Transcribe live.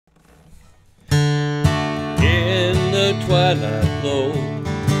the twilight glow,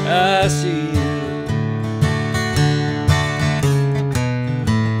 I see you.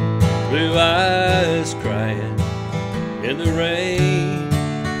 Blue eyes crying in the rain.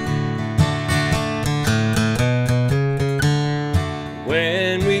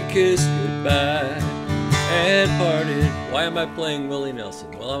 When we kissed goodbye and parted. Why am I playing Willie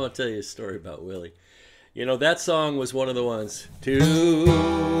Nelson? Well, I'm going to tell you a story about Willie. You know, that song was one of the ones. Two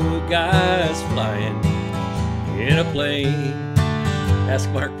guys flying in a plane. Ask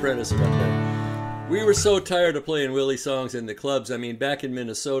Mark Prentice about that. We were so tired of playing Willie songs in the clubs. I mean, back in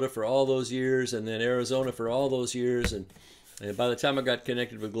Minnesota for all those years, and then Arizona for all those years. And by the time I got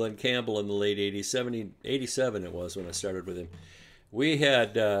connected with Glenn Campbell in the late 80s, 87 it was when I started with him, we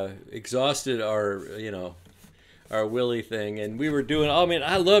had exhausted our, you know, our Willie thing. And we were doing, I mean,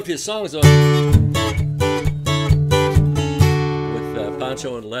 I loved his songs with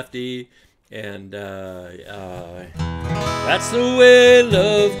Pancho and Lefty. And that's the way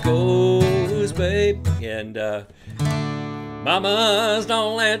love goes, babe. And mamas,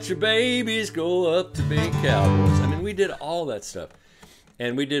 don't let your babies grow up to be cowboys. I mean, we did all that stuff.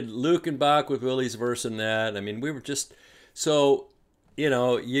 And we did Luke and Bach with Willie's verse in that. I mean, we were just, so, you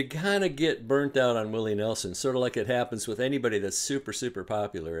know, you kind of get burnt out on Willie Nelson, sort of like it happens with anybody that's super, super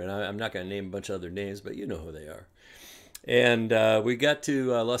popular. And I'm not going to name a bunch of other names, but you know who they are. And we got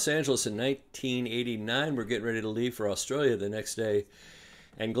to Los Angeles in 1989. We're getting ready to leave for Australia the next day.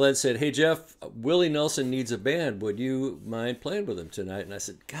 And Glenn said, hey, Jeff, Willie Nelson needs a band. Would you mind playing with him tonight? And I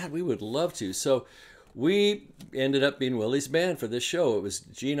said, God, we would love to. So we ended up being Willie's band for this show. It was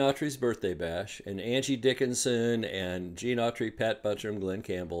Gene Autry's birthday bash, and Angie Dickinson and Gene Autry, Pat Buttram, Glenn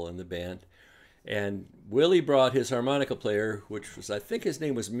Campbell in the band. And Willie brought his harmonica player, which was, I think his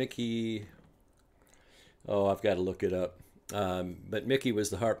name was Mickey. Oh, I've got to look it up. But Mickey was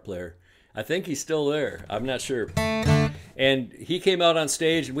the harp player. I think he's still there. I'm not sure. And he came out on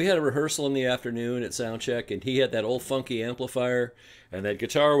stage, and we had a rehearsal in the afternoon at soundcheck, and he had that old funky amplifier and that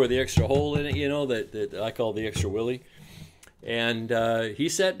guitar with the extra hole in it, you know, that I call the extra Willie. And he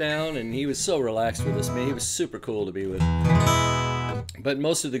sat down, and he was so relaxed with us. Man, he was super cool to be with. But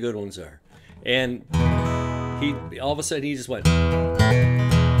most of the good ones are. And he all of a sudden, he just went...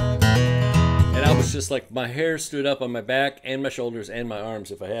 And I was just like, my hair stood up on my back and my shoulders and my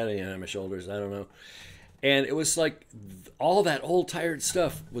arms, if I had any on my shoulders, I don't know. And it was like all that old tired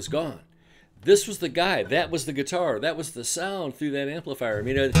stuff was gone. This was the guy. That was the guitar. That was the sound through that amplifier. I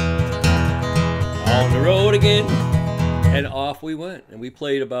mean, on the road again. And off we went. And we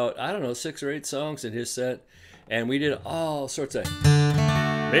played about, I don't know, 6 or 8 songs in his set. And we did all sorts of,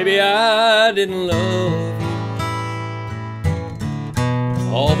 maybe I didn't love you.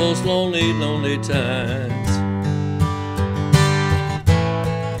 All those lonely, lonely times.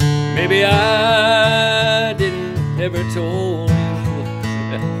 Maybe I didn't ever told you.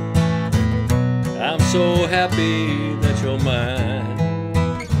 I'm so happy that you're mine.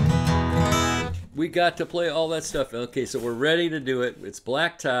 We got to play all that stuff. Okay, so we're ready to do it. It's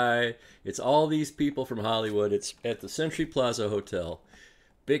black tie. It's all these people from Hollywood. It's at the Century Plaza Hotel.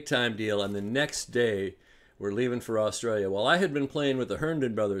 Big time deal. And the next day, we're leaving for Australia. Well, I had been playing with the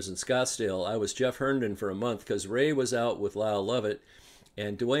Herndon brothers in Scottsdale. I was Jeff Herndon for a month because Ray was out with Lyle Lovett,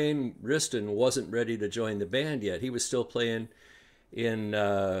 and Dwayne Riston wasn't ready to join the band yet. He was still playing in,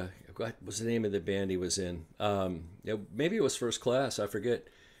 what was the name of the band he was in? Maybe it was First Class, I forget.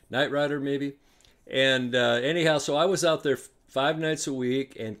 Night Rider, maybe. And anyhow, so I was out there 5 nights a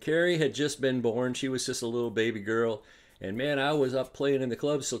week, and Carrie had just been born. She was just a little baby girl. And man, I was up playing in the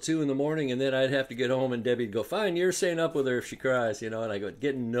clubs till 2 in the morning, and then I'd have to get home, and Debbie'd go, fine, you're staying up with her if she cries, you know, and I go,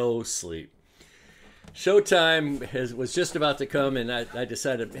 getting no sleep. Showtime was just about to come, and I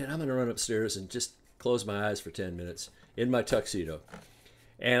decided, man, I'm going to run upstairs and just close my eyes for 10 minutes in my tuxedo.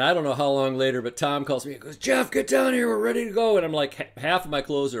 And I don't know how long later, but Tom calls me and goes, Jeff, get down here, we're ready to go. And I'm like, half of my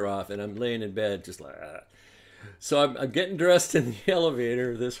clothes are off, and I'm laying in bed just like, ah. So I'm getting dressed in the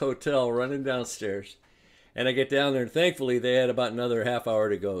elevator of this hotel, running downstairs. And I get down there, and thankfully they had about another half hour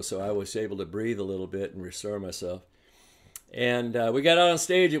to go, so I was able to breathe a little bit and restore myself. And we got out on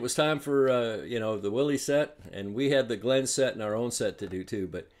stage. It was time for you know, the Willie set, and we had the Glenn set and our own set to do too.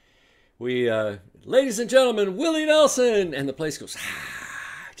 But we, ladies and gentlemen, Willie Nelson, and the place goes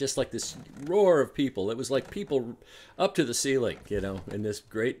just like this roar of people. It was like people up to the ceiling, you know, in this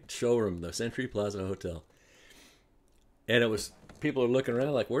great showroom, the Century Plaza Hotel. And it was. People are looking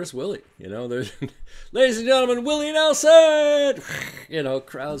around like, where's Willie? You know, there's, ladies and gentlemen, Willie Nelson! You know,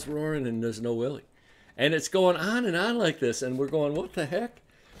 crowds roaring, and there's no Willie. And it's going on and on like this, and we're going, what the heck?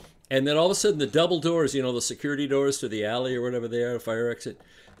 And then all of a sudden, the double doors, you know, the security doors to the alley or whatever they are, fire exit,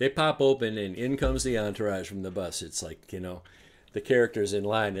 they pop open and in comes the entourage from the bus. It's like, you know, the characters in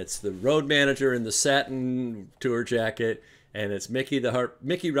line. It's the road manager in the satin tour jacket, and it's Mickey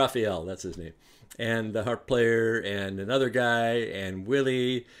Raphael, that's his name, and the harp player, and another guy, and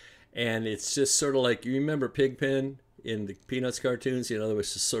Willie, and it's just sort of like, you remember Pigpen in the Peanuts cartoons? You know, there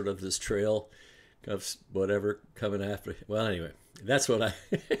was just sort of this trail of whatever coming after. Well, anyway, that's what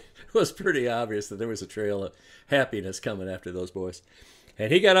it was pretty obvious that there was a trail of happiness coming after those boys. And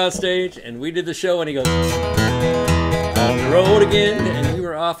he got on stage, and we did the show, and he goes, on the road again, and we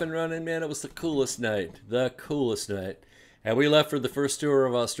were off and running. Man, it was the coolest night, And we left for the first tour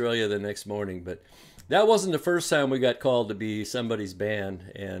of Australia the next morning, but that wasn't the first time we got called to be somebody's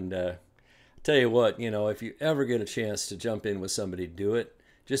band. And I'll tell you what, you know, if you ever get a chance to jump in with somebody, do it.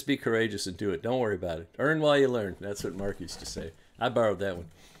 Just be courageous and do it. Don't worry about it. Earn while you learn. That's what Mark used to say. I borrowed that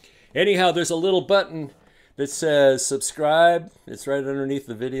one. Anyhow, there's a little button that says subscribe. It's right underneath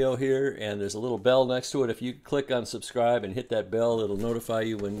the video here, and there's a little bell next to it. If you click on subscribe and hit that bell, it'll notify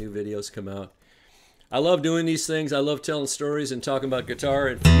you when new videos come out. I love doing these things. I love telling stories and talking about guitar.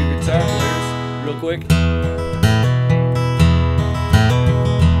 And for you guitar players, real quick,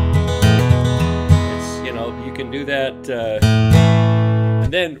 it's, you know, you can do that.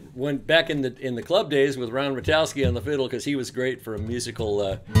 And then when back in the club days with Ron Witalski on the fiddle, because he was great for a musical,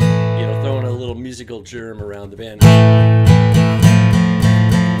 you know, throwing a little musical germ around the band.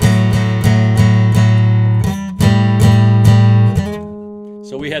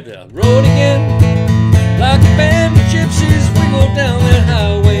 So we had the road again, like a band of gypsies, we go down that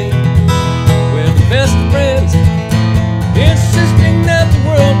highway. We're the best of friends, insisting that the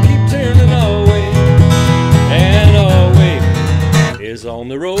world keep turning our way. And our way is on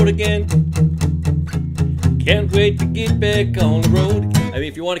the road again. Can't wait to get back on the road. I mean,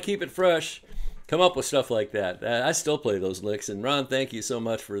 if you want to keep it fresh, come up with stuff like that. I still play those licks. And Ron, thank you so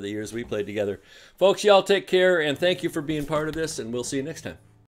much for the years we played together. Folks, y'all take care, and thank you for being part of this, and we'll see you next time.